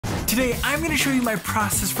Today, I'm going to show you my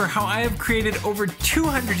process for how I have created over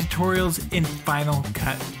 200 tutorials in Final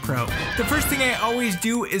Cut Pro. The first thing I always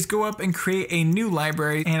do is go up and create a new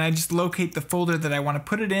library, and I just locate the folder that I want to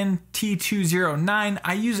put it in, T209.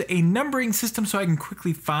 I use a numbering system so I can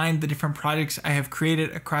quickly find the different projects I have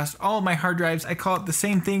created across all of my hard drives. I call it the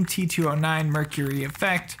same thing, T209 Mercury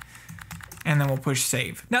Effect. And then we'll push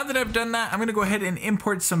save. Now that I've done that, I'm gonna go ahead and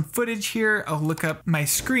import some footage here. I'll look up my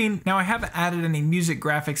screen. Now I haven't added any music,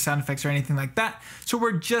 graphics, sound effects, or anything like that. So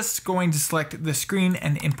we're just going to select the screen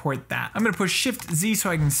and import that. I'm gonna push Shift Z so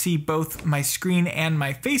I can see both my screen and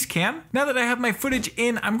my face cam. Now that I have my footage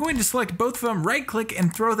in, I'm going to select both of them, right click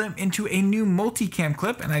and throw them into a new multicam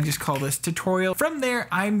clip. And I just call this tutorial. From there,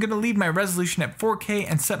 I'm gonna leave my resolution at 4K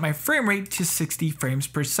and set my frame rate to 60 frames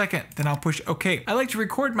per second. Then I'll push OK. I like to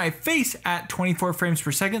record my face at 24 frames per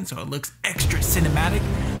second so it looks extra cinematic,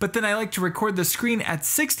 but then I like to record the screen at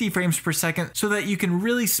 60 frames per second so that you can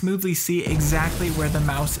really smoothly see exactly where the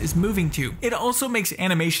mouse is moving to. It also makes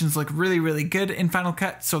animations look really good in Final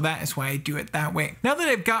Cut, so that is why I do it that way. Now that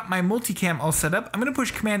I've got my multicam all set up, I'm going to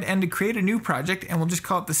push Command N to create a new project, and we'll just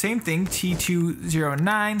call it the same thing,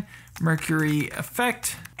 T209 Mercury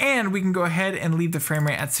Effect. And we can go ahead and leave the frame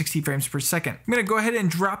rate at 60 frames per second. I'm gonna go ahead and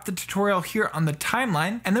drop the tutorial here on the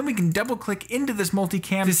timeline, and then we can double click into this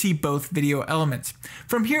multicam to see both video elements.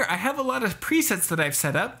 From here, I have a lot of presets that I've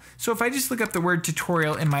set up. So if I just look up the word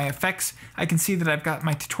tutorial in my effects, I can see that I've got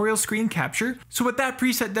my tutorial screen capture. So what that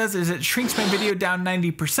preset does is it shrinks my video down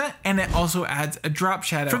 90%, and it also adds a drop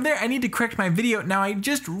shadow. From there, I need to correct my video. Now I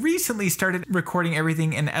just recently started recording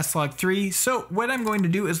everything in S-Log3. So what I'm going to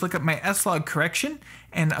do is look up my S-Log correction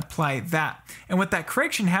and apply that. And what that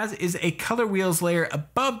correction has is a color wheels layer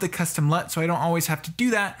above the custom LUT, so I don't always have to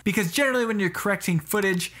do that, because generally when you're correcting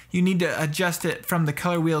footage, you need to adjust it from the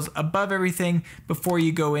color wheels above everything before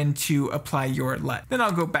you go in to apply your LUT. Then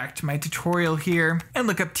I'll go back to my tutorial here and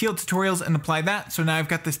look up teal tutorials and apply that. So now I've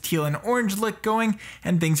got this teal and orange look going,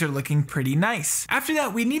 and things are looking pretty nice. After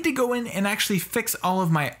that, we need to go in and actually fix all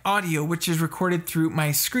of my audio, which is recorded through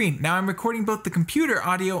my screen. Now I'm recording both the computer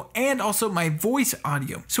audio and also my voice audio.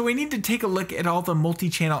 So we need to take a look at all the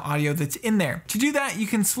multi-channel audio that's in there. To do that, you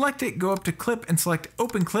can select it, go up to clip and select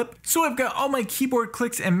open clip. So I've got all my keyboard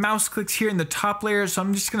clicks and mouse clicks here in the top layer. So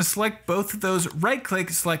I'm just gonna select both of those, right click,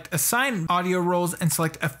 select assign audio roles and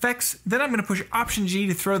select effects. Then I'm gonna push Option G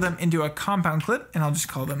to throw them into a compound clip, and I'll just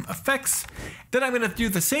call them effects. Then I'm gonna do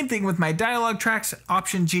the same thing with my dialogue tracks,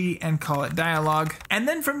 Option G and call it dialogue. And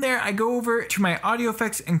then from there, I go over to my audio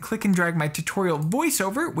effects and click and drag my tutorial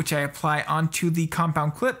voiceover, which I apply onto the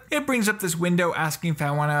compound clip. It brings up this window asking if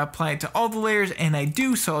I want to apply it to all the layers, and I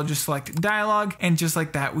do, so I'll just select dialogue, and just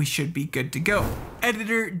like that, we should be good to go.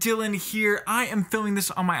 Editor Dylan here. I am filming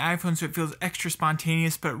this on my iPhone, so it feels extra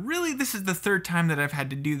spontaneous, but really this is the third time that I've had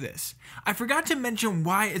to do this. I forgot to mention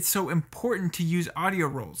why it's so important to use audio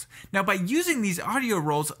roles. Now, by using these audio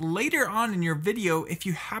roles later on in your video, if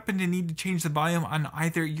you happen to need to change the volume on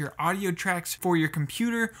either your audio tracks for your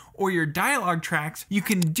computer or your dialogue tracks, you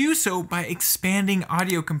can do so by expanding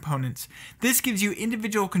audio components. This gives you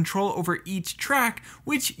individual control over each track,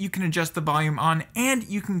 which you can adjust the volume on, and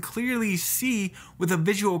you can clearly see with a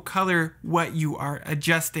visual color what you are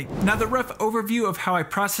adjusting. Now, the rough overview of how I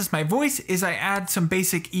process my voice is I add some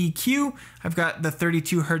basic EQ. I've got the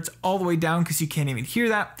 32 Hertz all the way down because you can't even hear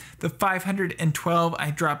that. The 512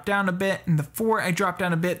 I drop down a bit, and the 4 I drop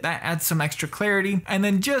down a bit. That adds some extra clarity. And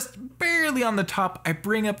then just barely on the top, I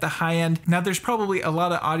bring up the high end. Now, there's probably a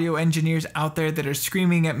lot of audio engineers out there that are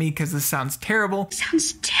screaming at me because this sounds terrible.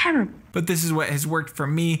 Sounds terrible. But this is what has worked for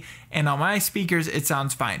me, and on my speakers it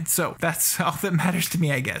sounds fine. So that's all that matters to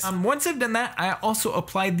me, I guess. Once I've done that, I also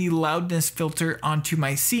applied the loudness filter onto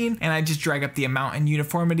my scene, and I just drag up the amount and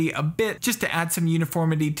uniformity a bit just to add some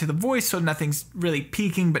uniformity to the voice so nothing's really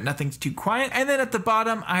peaking but nothing's too quiet. And then at the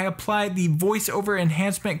bottom, I apply the voiceover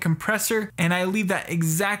enhancement compressor, and I leave that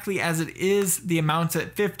exactly as it is. The amount's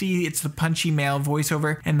at 50, it's the punchy male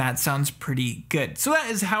voiceover, and that sounds pretty good. So that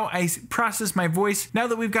is how I process my voice. Now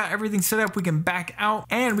that we've got everything set up, we can back out,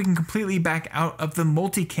 and we can completely back out of the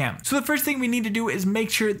multicam. So the first thing we need to do is make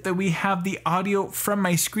sure that we have the audio from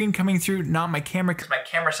my screen coming through, not my camera, because my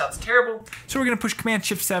camera sounds terrible. So we're gonna push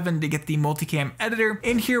Command-Shift-7 to get the multicam editor.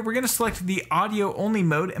 In here, we're gonna select the audio only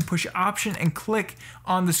mode and push Option and click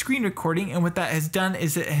on the screen recording. And what that has done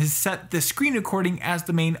is it has set the screen recording as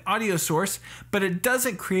the main audio source, but it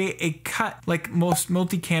doesn't create a cut like most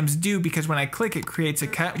multicams do, because when I click, it creates a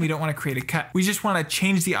cut. We don't want to create a cut. We just want to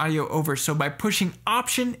change the audio over. So by pushing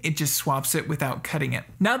Option, it just swaps it without cutting it.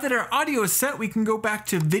 Now that our audio is set, we can go back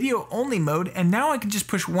to video only mode, and now I can just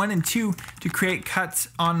push 1 and 2 to create cuts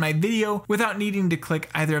on my video without needing to click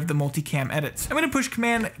either of the multicam edits. I'm going to push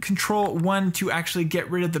Command Control 1 to actually get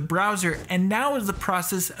rid of the browser, and now is the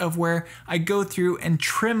process of where I go through and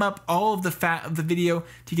trim up all of the fat of the video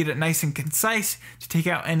to get it nice and concise, to take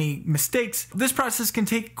out any mistakes. This process can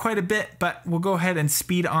take quite a bit, but we'll go ahead and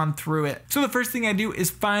speed on through it. So the first thing I do is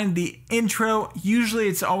find the intro. Usually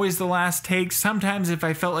it's always the last take. Sometimes if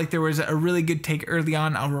I felt like there was a really good take early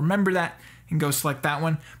on, I'll remember that and go select that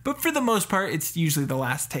one. But for the most part, it's usually the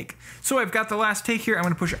last take. So I've got the last take here. I'm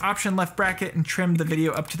gonna push Option left bracket and trim the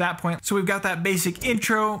video up to that point. So we've got that basic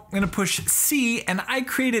intro. I'm gonna push C, and I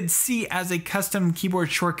created C as a custom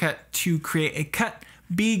keyboard shortcut to create a cut.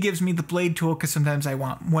 B gives me the blade tool because sometimes I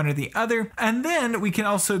want one or the other. And then we can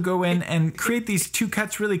also go in and create these 2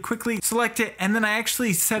 cuts really quickly, select it, and then I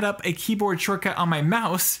actually set up a keyboard shortcut on my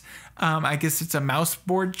mouse. I guess it's a mouse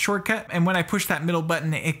board shortcut. And when I push that middle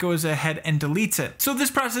button, it goes ahead and deletes it. So this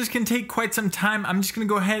process can take quite some time. I'm just gonna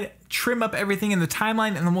go ahead, trim up everything in the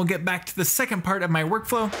timeline, and then we'll get back to the second part of my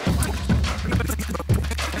workflow.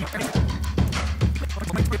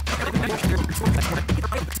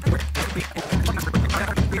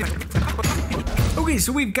 Okay,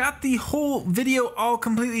 so we've got the whole video all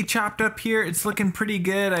completely chopped up here. It's looking pretty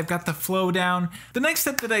good. I've got the flow down. The next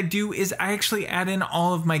step that I do is I actually add in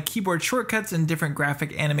all of my keyboard shortcuts and different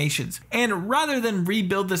graphic animations. And rather than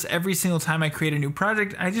rebuild this every single time I create a new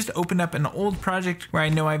project, I just open up an old project where I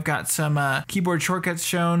know I've got some keyboard shortcuts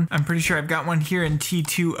shown. I'm pretty sure I've got one here in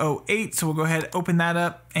T208, so we'll go ahead, open that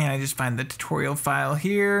up, and I just find the tutorial file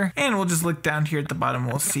here. And we'll just look down here at the bottom.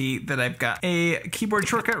 We'll see that I've got a keyboard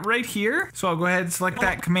shortcut right here. So I'll go ahead and select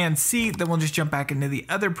that, Command C, then we'll just jump back into the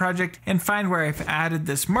other project and find where I've added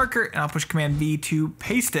this marker, and I'll push Command V to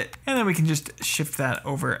paste it. And then we can just shift that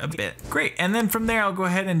over a bit. Great, and then from there I'll go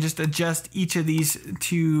ahead and just adjust each of these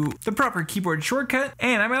to the proper keyboard shortcut.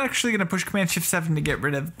 And I'm actually gonna push Command Shift 7 to get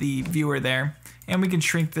rid of the viewer there. And we can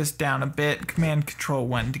shrink this down a bit, Command Control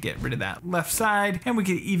 1 to get rid of that left side, and we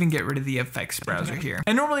could even get rid of the effects browser here.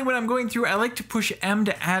 And normally when I'm going through, I like to push M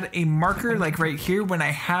to add a marker, like right here when I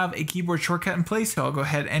have a keyboard shortcut in place. So I'll go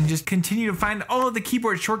ahead and just continue to find all of the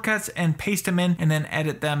keyboard shortcuts and paste them in, and then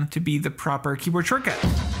edit them to be the proper keyboard shortcut.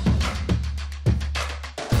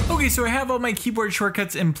 Okay, so I have all my keyboard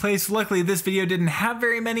shortcuts in place. Luckily, this video didn't have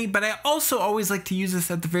very many, but I also always like to use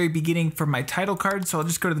this at the very beginning for my title card. So I'll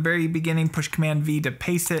just go to the very beginning, push Command V to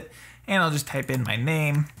paste it, and I'll just type in my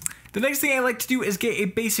name. The next thing I like to do is get a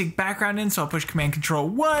basic background in, so I'll push Command Control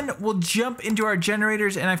 1. We'll jump into our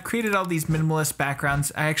generators, and I've created all these minimalist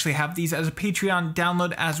backgrounds. I actually have these as a Patreon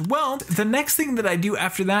download as well. The next thing that I do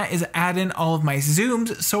after that is add in all of my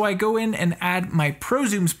zooms. So I go in and add my Pro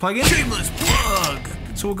Zooms plugin. Shameless plug!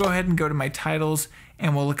 So we'll go ahead and go to my titles,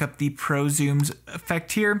 and we'll look up the Pro Zooms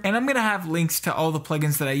effect here. And I'm gonna have links to all the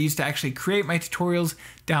plugins that I use to actually create my tutorials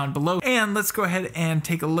down below. And let's go ahead and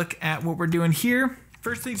take a look at what we're doing here.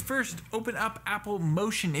 First things first, open up Apple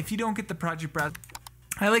Motion. If you don't get the project browser,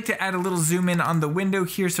 I like to add a little zoom in on the window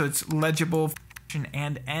here so it's legible,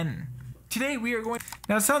 and N. Today we are going,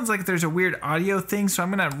 now it sounds like there's a weird audio thing, so I'm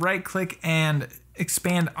gonna right click and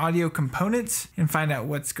expand audio components and find out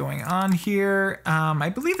what's going on here. I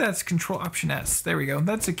believe that's Control Option S. There we go.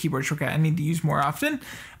 That's a keyboard shortcut I need to use more often.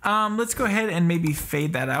 Let's go ahead and maybe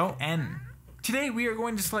fade that out. N. Today we are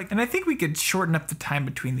going to select, and I think we could shorten up the time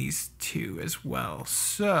between these two as well.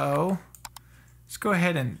 So let's go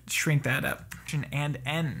ahead and shrink that up. And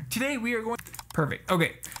N. Today we are going, perfect.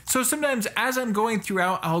 Okay, so sometimes as I'm going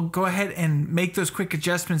throughout, I'll go ahead and make those quick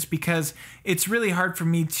adjustments because it's really hard for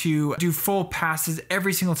me to do full passes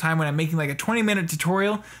every single time when I'm making like a 20-minute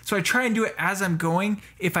tutorial. So I try and do it as I'm going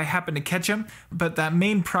if I happen to catch them. But that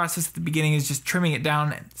main process at the beginning is just trimming it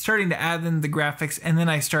down, starting to add in the graphics, and then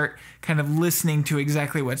I start kind of listening to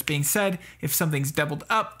exactly what's being said. If something's doubled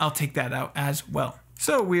up, I'll take that out as well.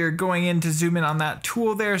 So we're going in to zoom in on that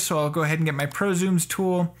tool there. So I'll go ahead and get my Pro Zooms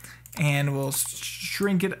tool, and we'll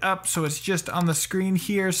shrink it up so it's just on the screen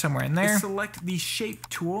here, somewhere in there. Select the shape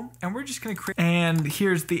tool, and we're just gonna create, and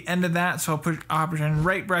here's the end of that. So I'll put Option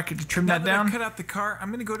right bracket to trim that down. Cut out the car, I'm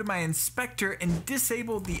gonna go to my inspector and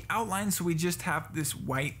disable the outline so we just have this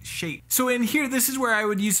white shape. So in here, this is where I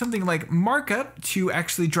would use something like markup to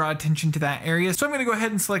actually draw attention to that area. So I'm gonna go ahead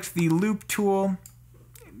and select the loop tool,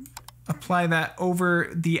 apply that over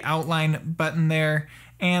the outline button there,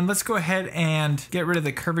 And let's go ahead and get rid of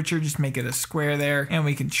the curvature, just make it a square there, and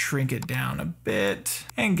we can shrink it down a bit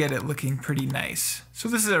and get it looking pretty nice. So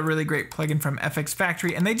this is a really great plugin from FX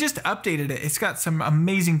Factory, and they just updated it. It's got some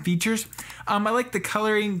amazing features. I like the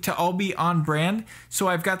coloring to all be on brand. So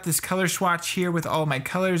I've got this color swatch here with all my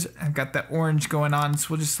colors. I've got that orange going on, so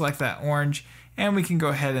we'll just select that orange. And we can go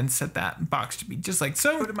ahead and set that box to be just like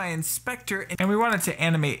so. Go to my inspector, and we want it to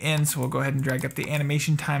animate in, so we'll go ahead and drag up the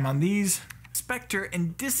animation time on these. Inspector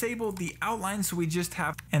and disable the outline, so we just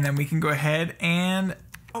have, and then we can go ahead and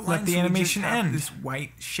let the animation end. This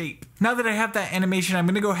white shape. Now that I have that animation, I'm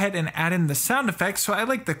gonna go ahead and add in the sound effects. So I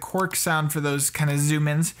like the cork sound for those kind of zoom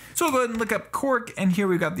ins. So I'll go ahead and look up cork, and here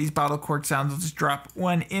we've got these bottle cork sounds. I'll just drop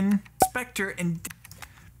one in. Inspector and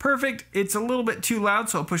perfect. It's a little bit too loud,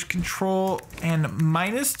 so I'll push Control and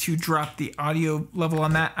minus to drop the audio level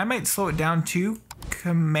on that. I might slow it down to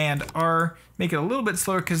Command R, make it a little bit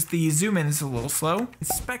slower because the zoom in is a little slow.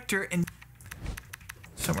 Inspector and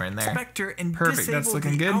somewhere in there. Inspector and perfect, that's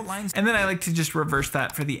looking good. Outlines. And then I like to just reverse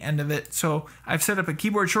that for the end of it. So I've set up a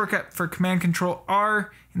keyboard shortcut for Command Control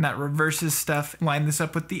R, and that reverses stuff. Line this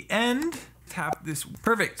up with the end. Tap this.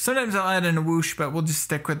 Perfect. Sometimes I'll add in a whoosh, but we'll just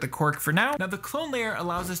stick with the cork for now. Now the clone layer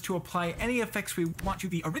allows us to apply any effects we want to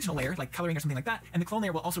the original layer, like coloring or something like that, and the clone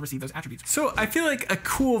layer will also receive those attributes. So I feel like a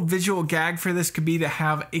cool visual gag for this could be to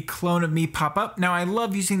have a clone of me pop up. Now I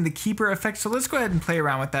love using the keeper effect, so let's go ahead and play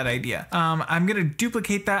around with that idea. I'm gonna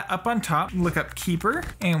duplicate that up on top, look up keeper,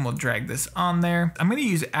 and we'll drag this on there. I'm gonna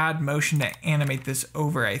use add motion to animate this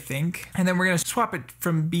over, I think. And then we're gonna swap it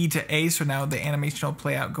from B to A, so now the animation will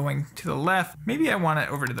play out going to the left. Maybe I want it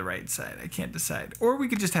over to the right side. I can't decide. Or we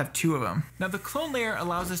could just have two of them. Now the clone layer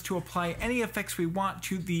allows us to apply any effects we want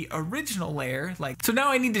to the original layer. So now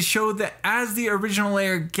I need to show that as the original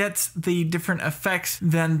layer gets the different effects,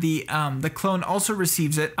 then the clone also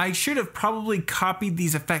receives it. I should have probably copied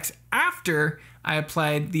these effects after I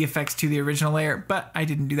applied the effects to the original layer, but I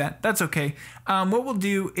didn't do that. That's okay. What we'll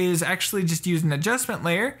do is actually just use an adjustment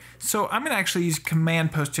layer. So I'm gonna actually use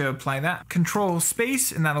Command Post to apply that. Control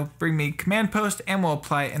space, and that'll bring me Command Post, and we'll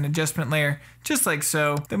apply an adjustment layer just like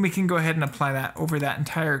so. Then we can go ahead and apply that over that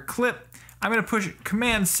entire clip. I'm gonna push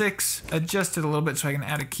Command 6, adjust it a little bit so I can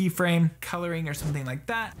add a keyframe, coloring or something like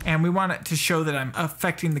that. And we want it to show that I'm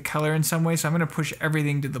affecting the color in some way. So I'm gonna push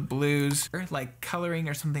everything to the blues, like coloring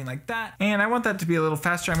or something like that. And I want that to be a little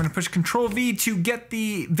faster. I'm gonna push Control V to get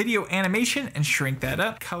the video animation and shrink that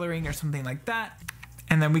up, coloring or something like that.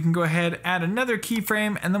 And then we can go ahead, add another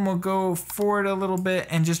keyframe, and then we'll go forward a little bit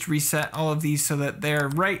and just reset all of these so that they're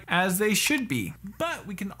right as they should be. But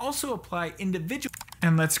we can also apply individual,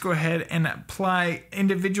 and let's go ahead and apply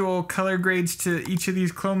individual color grades to each of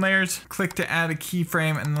these clone layers. Click to add a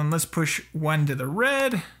keyframe, and then let's push one to the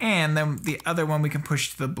red, and then the other one we can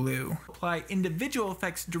push to the blue. Apply individual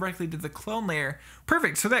effects directly to the clone layer.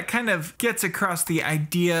 Perfect, so that kind of gets across the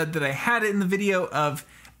idea that I had in the video of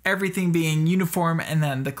everything being uniform, and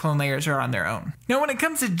then the clone layers are on their own. Now when it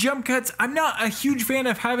comes to jump cuts, I'm not a huge fan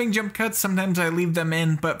of having jump cuts. Sometimes I leave them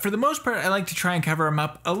in, but for the most part I like to try and cover them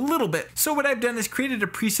up a little bit. So what I've done is created a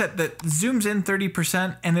preset that zooms in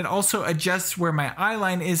 30%, and it also adjusts where my eye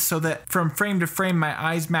line is so that from frame to frame my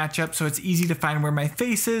eyes match up, so it's easy to find where my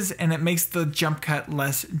face is, and it makes the jump cut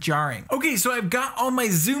less jarring. Okay, so I've got all my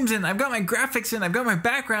zooms in, I've got my graphics in, I've got my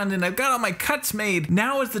background in, I've got all my cuts made.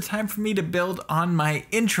 Now is the time for me to build on my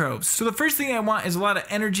intros. So the first thing I want is a lot of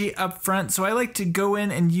energy up front. So I like to go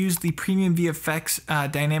in and use the Premium VFX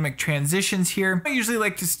dynamic transitions here. I usually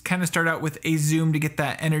like to kind of start out with a zoom to get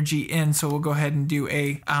that energy in. So we'll go ahead and do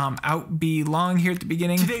a out B long here at the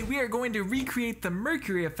beginning. Today we are going to recreate the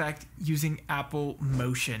Mercury effect using Apple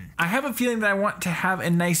Motion. I have a feeling that I want to have a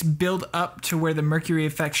nice build up to where the Mercury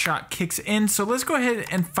effect shot kicks in. So let's go ahead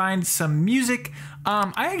and find some music.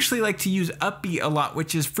 I actually like to use Upbeat a lot,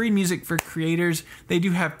 which is free music for creators. They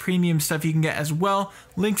do have premium stuff you can get as well.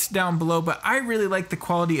 Links down below, but I really like the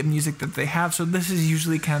quality of music that they have, so this is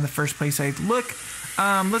usually kind of the first place I look.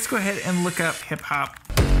 Let's go ahead and look up hip hop.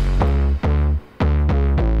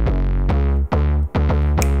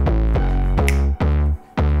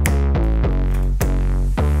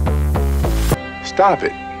 Stop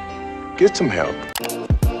it. Get some help.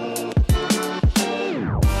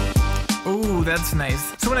 Ooh, that's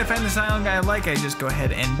nice. So when I find the sound I like, I just go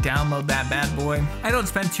ahead and download that bad boy. I don't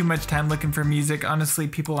spend too much time looking for music. Honestly,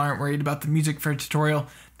 people aren't worried about the music for a tutorial.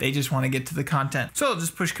 They just want to get to the content. So I'll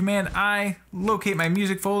just push Command I, locate my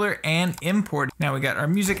music folder, and import. Now we got our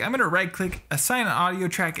music. I'm gonna right click, assign an audio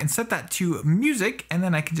track, and set that to music, and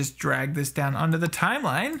then I can just drag this down onto the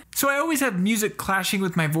timeline. So I always have music clashing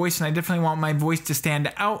with my voice, and I definitely want my voice to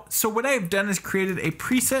stand out. So what I've done is created a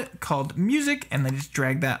preset called music, and then just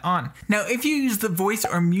drag that on. Now if you use the voice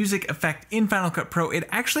or music effect in Final Cut Pro, it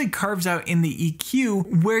actually carves out in the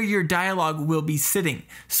EQ where your dialogue will be sitting.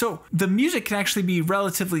 So the music can actually be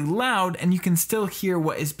relatively loud and you can still hear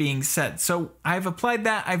what is being said. So I've applied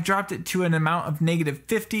that, I've dropped it to an amount of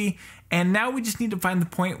 -50, and now we just need to find the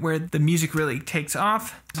point where the music really takes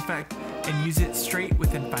off effect and use it straight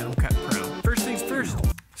within Final Cut Pro. First things first.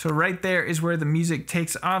 So right there is where the music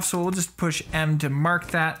takes off. So we'll just push M to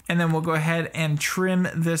mark that, and then we'll go ahead and trim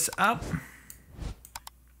this up.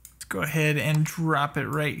 Let's go ahead and drop it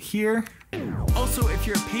right here. Also, if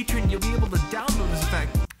you're a patron, you'll be able to download this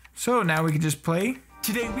effect. So now we can just play.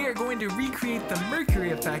 Today we are going to recreate the Mercury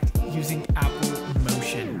effect using Apple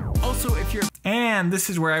Motion. Also, if you're... And this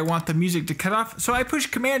is where I want the music to cut off. So I push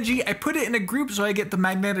Command G, I put it in a group so I get the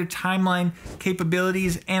magnetic timeline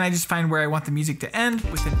capabilities, and I just find where I want the music to end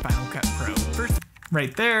within Final Cut Pro. First,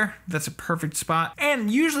 right there, that's a perfect spot. And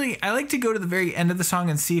usually I like to go to the very end of the song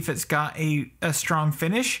and see if it's got a strong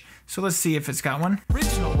finish. So let's see if it's got one.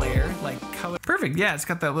 Original layer, like color. Perfect, yeah, it's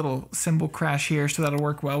got that little cymbal crash here, so that'll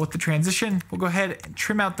work well with the transition. We'll go ahead and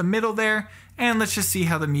trim out the middle there, and let's just see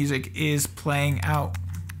how the music is playing out.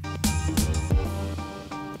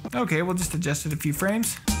 Okay, we'll just adjust it a few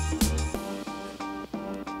frames.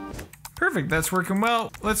 Perfect, that's working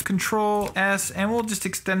well. Let's Control S, and we'll just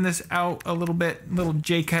extend this out a little bit, little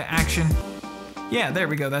J-cut action. Yeah, there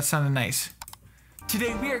we go, that sounded nice.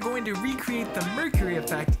 Today we are going to recreate the Mercury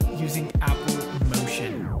effect using Apple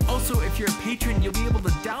Motion. Also, if you're a patron, you'll be able to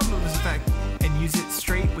download this effect and use it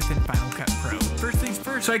straight within Final Cut Pro. First things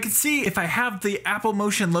first, so I can see if I have the Apple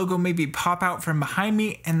Motion logo maybe pop out from behind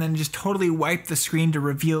me and then just totally wipe the screen to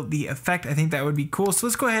reveal the effect. I think that would be cool. So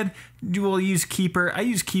let's go ahead, we'll use Keeper. I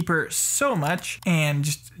use Keeper so much, and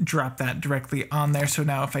just drop that directly on there. So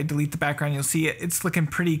now if I delete the background, you'll see it's looking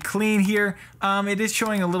pretty clean here. It is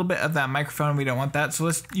showing a little bit of that microphone. We don't want that. So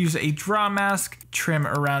let's use a draw mask, trim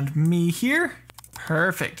around me here.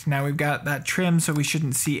 Perfect. Now we've got that trim, so we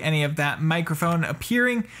shouldn't see any of that microphone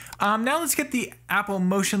appearing. Now let's get the Apple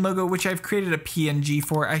Motion logo, which I've created a PNG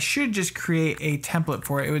for. I should just create a template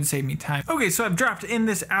for it. It would save me time. Okay, so I've dropped in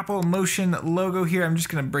this Apple Motion logo here. I'm just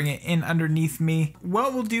gonna bring it in underneath me.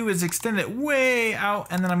 What we'll do is extend it way out,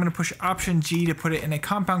 and then I'm gonna push Option G to put it in a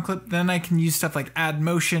compound clip. Then I can use stuff like Add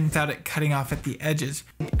Motion without it cutting off at the edges.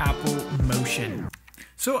 Apple Motion.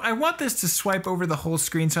 So I want this to swipe over the whole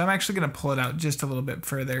screen, so I'm actually gonna pull it out just a little bit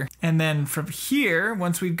further. And then from here,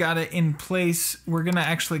 once we've got it in place, we're gonna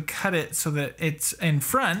actually cut it so that it's in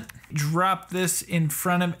front. Drop this in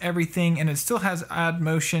front of everything, and it still has Add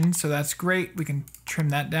Motion, so that's great. We can trim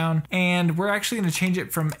that down. And we're actually gonna change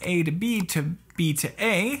it from A to B to B to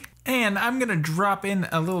A. And I'm gonna drop in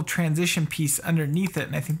a little transition piece underneath it,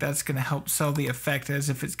 and I think that's gonna help sell the effect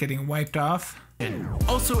as if it's getting wiped off.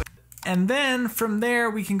 Also, and then from there,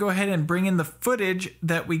 we can go ahead and bring in the footage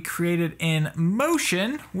that we created in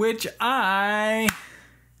Motion, which I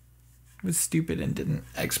was stupid and didn't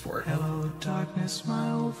export. Hello, darkness,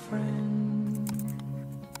 my old friend.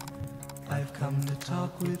 I've come to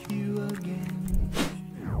talk with you again.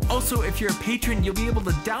 Also, if you're a patron, you'll be able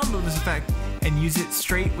to download this effect and use it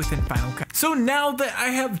straight within Final Cut. So now that I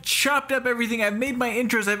have chopped up everything, I've made my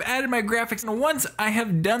intros, I've added my graphics, and once I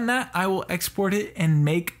have done that, I will export it and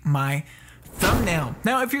make my thumbnail.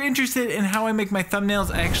 Now, if you're interested in how I make my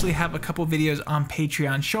thumbnails, I actually have a couple videos on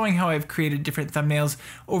Patreon showing how I've created different thumbnails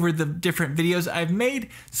over the different videos I've made.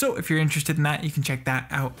 So if you're interested in that, you can check that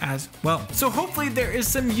out as well. So hopefully there is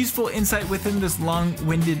some useful insight within this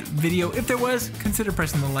long-winded video. If there was, consider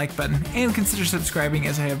pressing the like button and consider subscribing,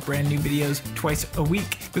 as I have brand new videos twice a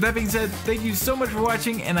week. With that being said, thank you so much for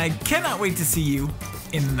watching, and I cannot wait to see you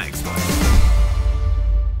in the next one.